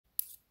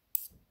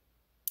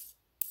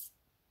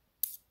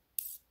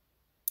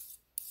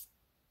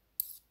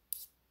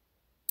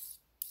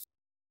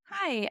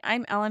Hi,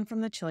 I'm Ellen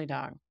from the Chili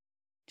Dog.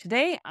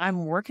 Today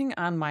I'm working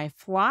on my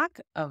flock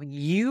of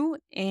you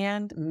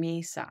and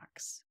me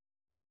socks.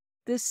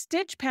 The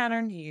stitch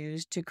pattern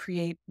used to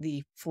create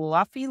the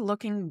fluffy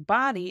looking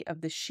body of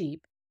the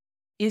sheep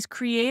is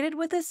created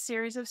with a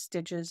series of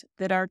stitches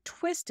that are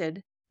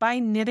twisted by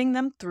knitting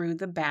them through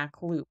the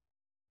back loop.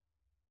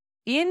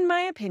 In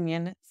my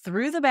opinion,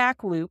 through the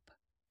back loop,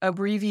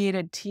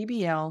 abbreviated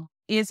TBL,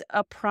 is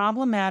a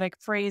problematic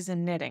phrase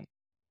in knitting.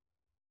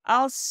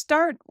 I'll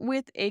start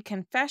with a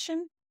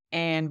confession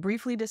and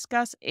briefly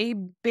discuss a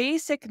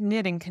basic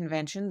knitting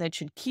convention that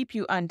should keep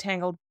you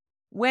untangled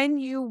when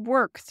you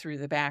work through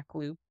the back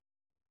loop.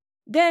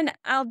 Then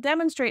I'll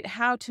demonstrate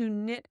how to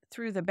knit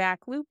through the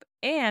back loop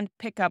and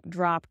pick up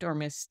dropped or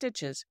missed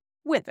stitches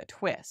with a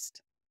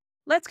twist.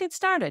 Let's get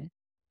started.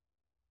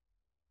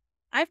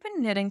 I've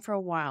been knitting for a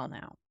while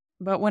now,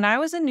 but when I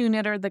was a new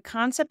knitter, the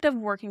concept of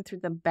working through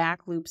the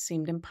back loop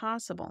seemed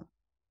impossible.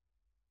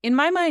 In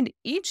my mind,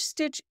 each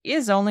stitch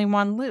is only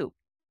one loop.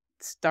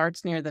 It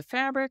starts near the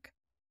fabric,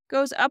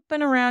 goes up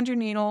and around your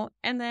needle,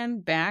 and then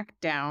back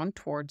down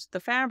towards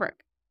the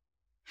fabric.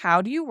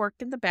 How do you work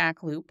in the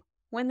back loop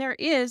when there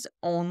is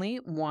only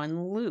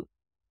one loop?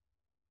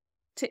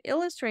 To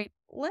illustrate,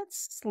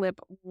 let's slip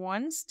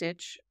one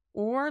stitch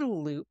or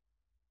loop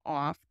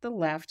off the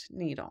left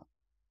needle.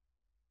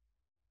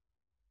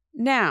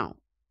 Now,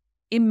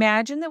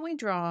 imagine that we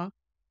draw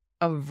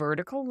a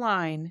vertical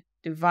line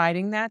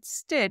dividing that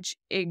stitch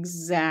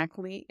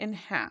exactly in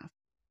half.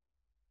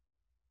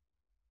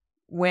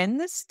 When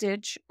the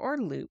stitch or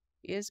loop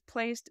is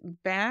placed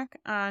back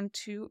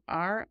onto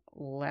our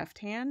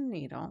left-hand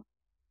needle,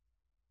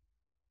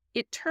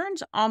 it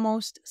turns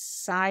almost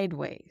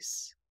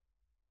sideways.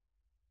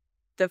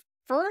 The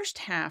first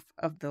half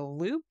of the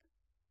loop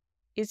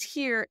is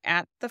here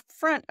at the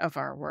front of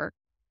our work.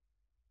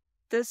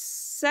 The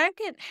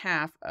second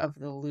half of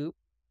the loop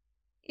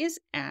is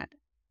at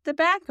the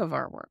back of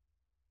our work.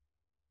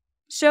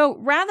 So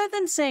rather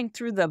than saying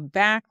through the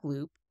back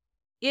loop,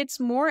 it's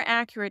more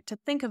accurate to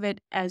think of it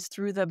as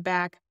through the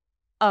back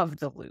of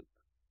the loop.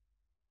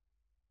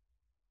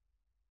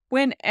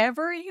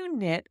 Whenever you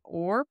knit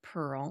or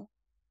purl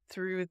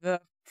through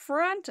the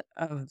front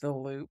of the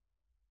loop,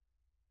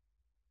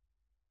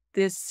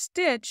 this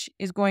stitch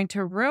is going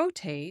to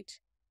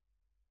rotate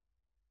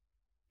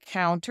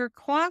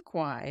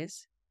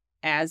counterclockwise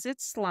as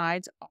it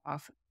slides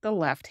off the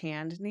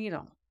left-hand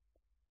needle.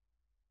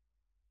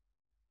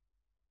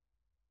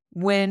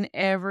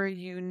 Whenever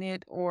you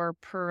knit or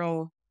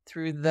purl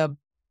through the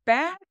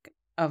back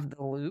of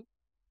the loop,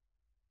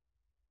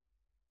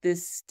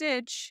 this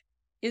stitch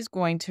is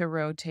going to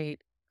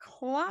rotate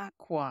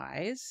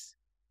clockwise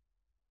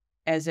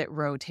as it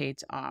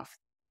rotates off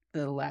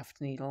the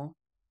left needle,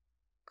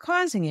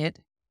 causing it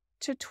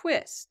to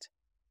twist.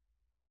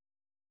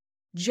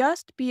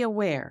 Just be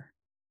aware,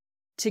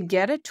 to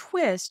get a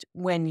twist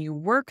when you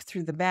work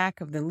through the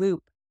back of the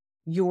loop,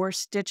 your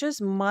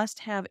stitches must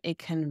have a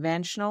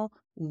conventional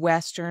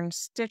Western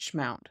stitch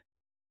mount,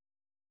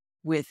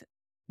 with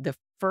the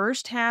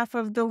first half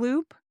of the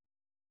loop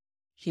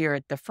here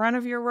at the front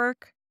of your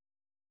work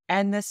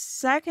and the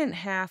second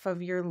half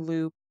of your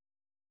loop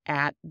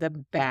at the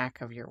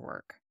back of your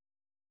work.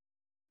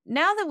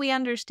 Now that we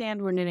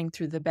understand we're knitting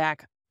through the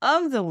back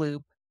of the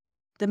loop,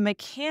 the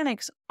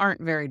mechanics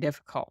aren't very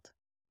difficult.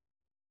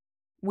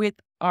 With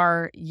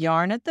our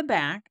yarn at the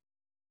back,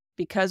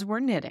 because we're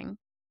knitting,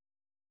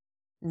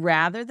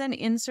 rather than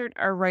insert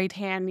our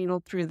right-hand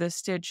needle through the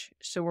stitch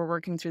so we're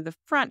working through the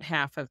front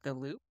half of the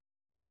loop,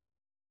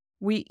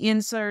 we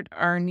insert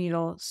our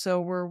needle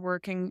so we're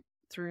working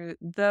through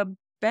the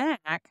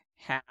back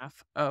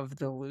half of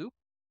the loop,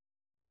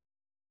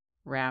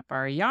 wrap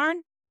our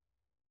yarn,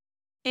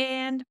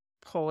 and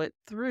pull it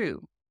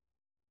through.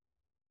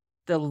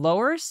 The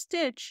lower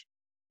stitch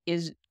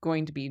is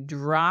going to be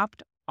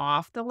dropped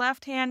off the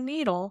left-hand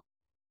needle,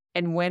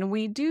 and when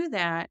we do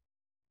that,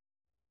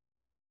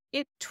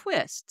 it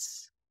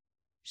twists,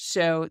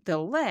 so the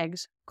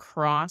legs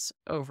cross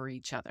over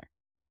each other.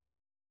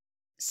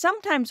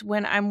 Sometimes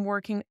when I'm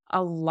working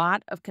a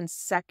lot of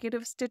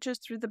consecutive stitches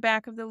through the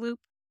back of the loop,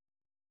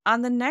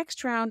 on the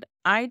next round,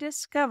 I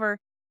discover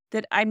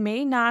that I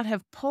may not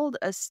have pulled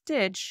a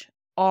stitch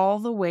all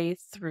the way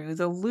through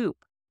the loop.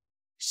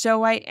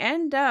 So I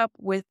end up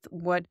with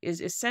what is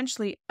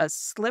essentially a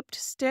slipped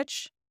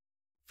stitch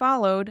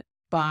followed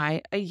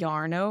by a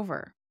yarn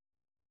over.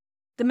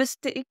 The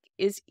mistake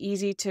is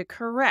easy to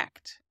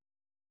correct.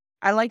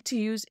 I like to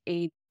use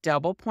a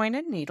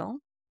double-pointed needle.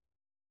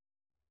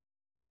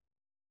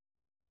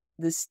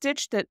 The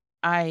stitch that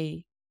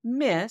I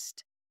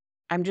missed,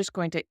 I'm just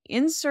going to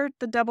insert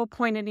the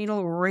double-pointed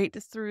needle right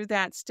through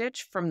that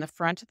stitch from the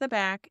front to the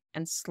back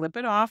and slip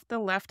it off the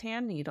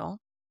left-hand needle.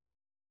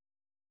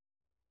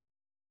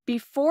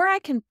 Before I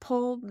can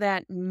pull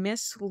that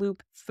missed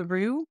loop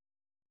through,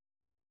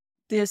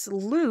 this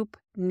loop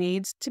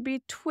needs to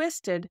be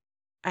twisted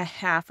a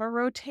half a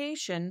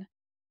rotation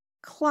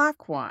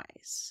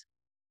clockwise.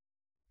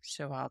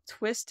 So I'll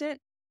twist it,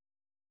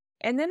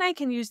 and then I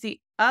can use the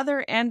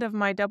other end of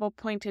my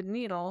double-pointed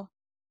needle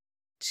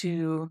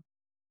to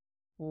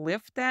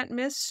lift that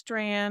missed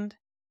strand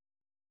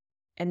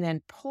and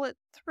then pull it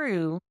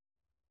through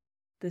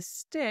the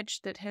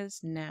stitch that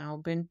has now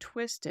been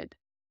twisted.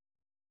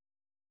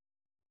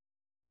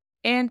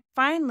 And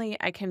finally,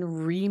 I can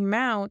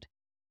remount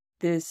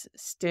this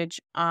stitch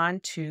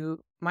onto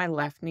my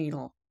left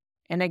needle.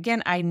 And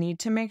again, I need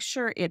to make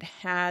sure it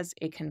has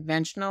a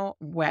conventional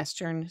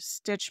Western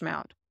stitch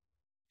mount.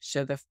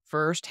 So the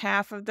first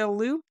half of the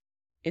loop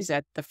is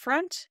at the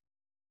front,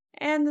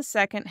 and the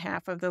second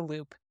half of the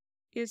loop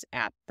is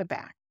at the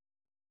back.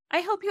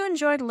 I hope you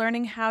enjoyed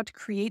learning how to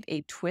create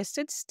a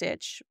twisted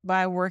stitch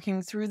by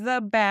working through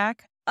the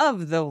back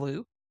of the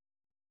loop.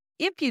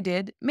 If you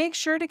did, make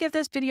sure to give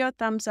this video a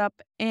thumbs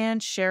up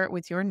and share it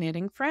with your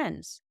knitting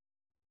friends.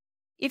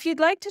 If you'd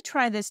like to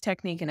try this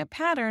technique in a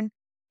pattern,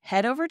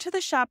 head over to the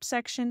shop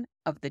section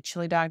of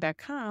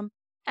thechilidog.com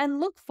and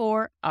look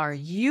for our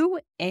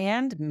You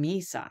and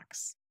Me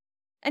socks.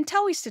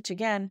 Until we stitch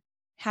again,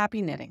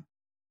 happy knitting.